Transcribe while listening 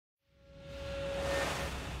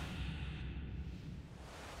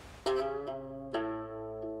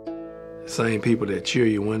Same people that cheer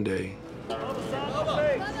you one day.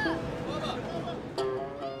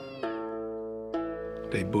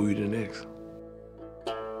 They boo you the next.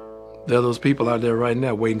 There are those people out there right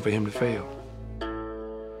now waiting for him to fail.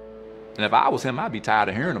 And if I was him, I'd be tired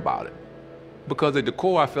of hearing about it. Because at the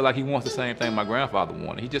core, I feel like he wants the same thing my grandfather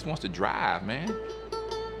wanted. He just wants to drive, man.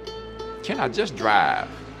 Can I just drive?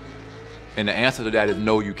 And the answer to that is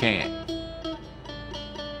no, you can't.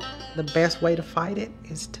 The best way to fight it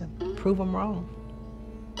is to prove them wrong.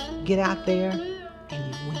 Get out there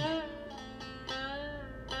and you win.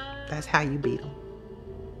 That's how you beat them.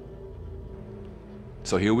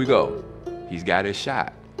 So here we go. He's got his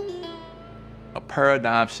shot. A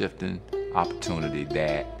paradigm-shifting opportunity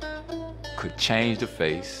that could change the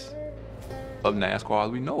face of NASCAR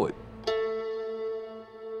as we know it.